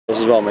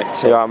as well, mate.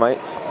 So. You all right,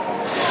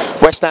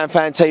 mate? West Ham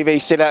Fan TV,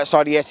 still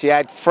outside the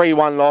Etihad,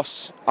 3-1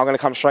 loss. I'm going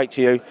to come straight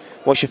to you.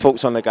 What's your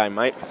thoughts on the game,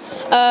 mate?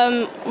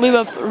 We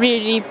were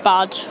really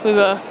bad. We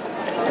were.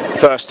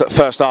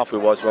 First half we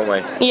was, weren't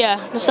we? Yeah,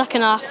 the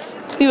second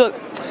half we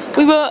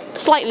were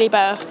slightly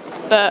better,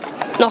 but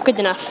not good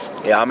enough.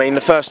 Yeah, I mean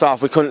the first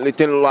half it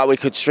didn't look like we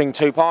could string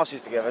 2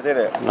 passes together, did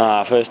it?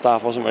 Nah, first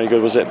half wasn't very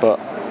good, was it? But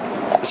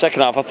the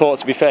second half, I thought,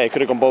 to be fair, it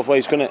could have gone both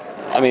ways, couldn't it?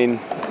 I mean,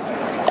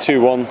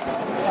 2-1.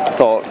 I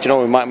thought, do you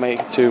know, we might make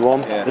it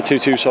 2-1, yeah.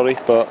 2-2, sorry,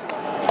 but.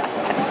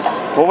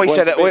 Well, we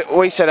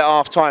said at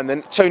half time.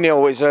 Then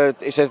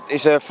 2-0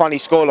 is a funny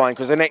scoreline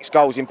because the next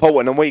goal's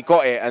important, and we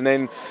got it, and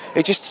then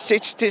it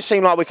didn't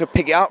seem like we could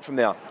pick it up from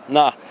there.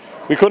 Nah,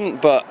 we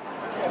couldn't. But do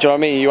you know what I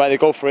mean? You either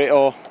go for it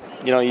or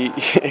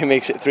it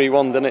makes it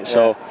 3-1, doesn't it?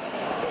 So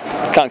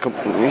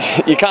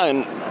you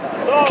can't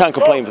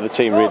complain for the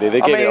team really.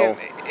 They gave it all.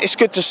 It's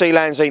good to see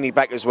Lanzini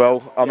back as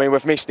well. I mean,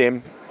 we've missed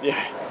him. Yeah.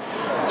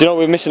 Do you know,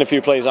 we're missing a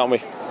few players, aren't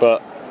we?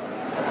 But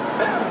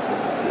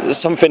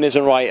something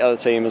isn't right at the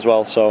team as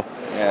well. So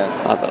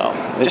yeah, I don't know.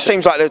 It just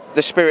seems like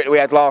the spirit that we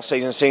had last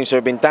season seems to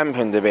have been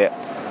dampened a bit.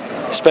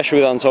 Especially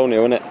with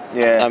Antonio, isn't it?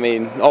 Yeah. I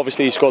mean,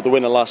 obviously he scored the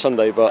winner last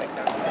Sunday, but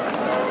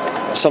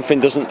something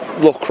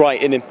doesn't look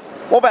right in him.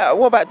 What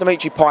about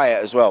Dimitri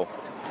Payet as well?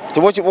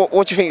 So what do you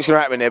think is going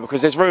to happen there?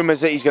 Because there's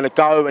rumours that he's going to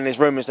go, and there's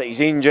rumours that he's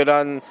injured,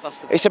 and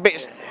it's a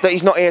bit that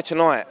he's not here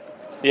tonight.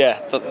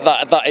 Yeah,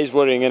 that is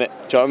worrying, isn't it?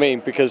 Do you know what I mean?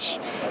 Because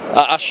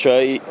at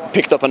Astra he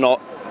picked up a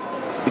knock.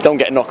 You don't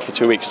get a knock for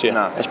 2 weeks, do you?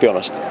 No. Let's be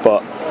honest.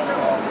 But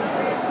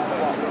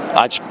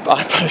I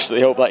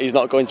personally hope that he's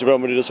not going to Real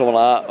Madrid or someone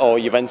like that, or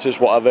Juventus,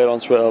 whatever, on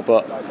Twitter.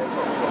 But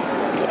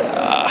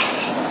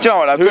do you know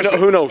what?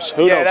 Who knows?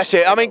 Who knows? That's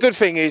it. I mean, good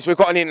thing is we've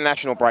got an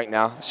international break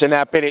now, so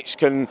now Bilic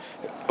can.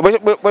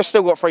 We've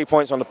still got 3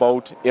 points on the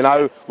board. You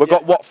know, we've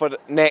got Watford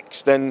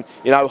next, and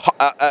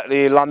at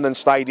the London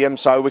Stadium,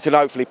 so we can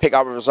hopefully pick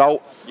up a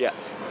result. Yeah.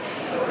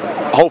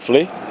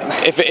 Hopefully,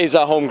 if it is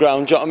at home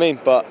ground, do you know what I mean?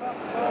 But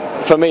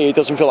for me, it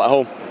doesn't feel at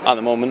home at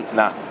the moment.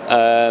 Nah.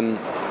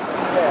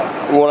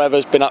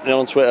 Whatever's been happening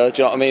on Twitter,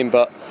 do you know what I mean?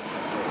 But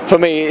for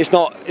me, it's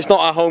not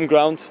at home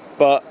ground.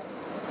 But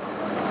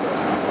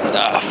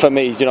for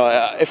me,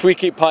 if we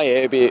keep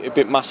Payet, it'd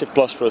be a massive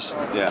plus for us.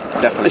 Yeah,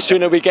 definitely. The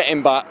sooner we get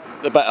him back,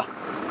 the better.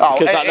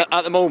 Because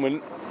at the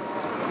moment,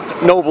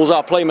 Noble's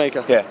our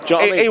playmaker. Yeah. Do you know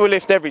what I mean? He will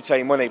lift every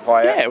team, won't he,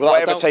 Payet? Yeah,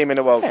 whatever team in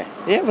the world.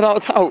 Yeah,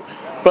 without a doubt.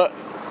 But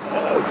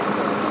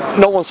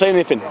no one said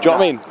anything. Do you know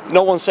what I mean?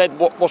 No one said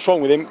what's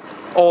wrong with him.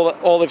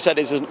 All they've said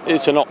is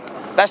it's a knock.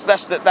 That's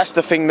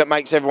the thing that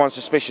makes everyone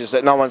suspicious,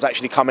 that no one's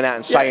actually coming out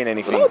and saying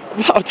anything.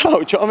 Without a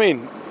doubt. Do you know what I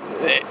mean?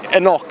 A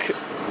knock.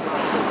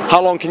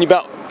 How long can you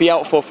be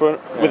out for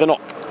with a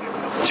knock?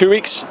 2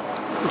 weeks?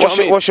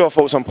 What's your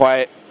thoughts on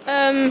Payet?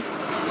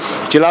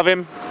 Do you love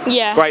him?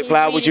 Yeah. Great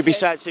player. Would you be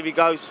sad if he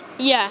goes?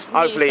 Yeah.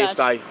 Hopefully he'll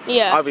stay.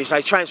 Yeah. Hopefully he'll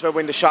stay. Transfer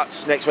window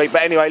shuts next week.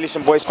 But anyway,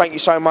 listen, boys, thank you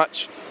so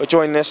much for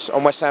joining us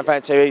on West Ham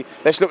Fan TV.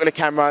 Let's look at the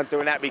camera and do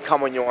an happy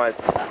come on you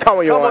irons. Come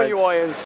on you irons.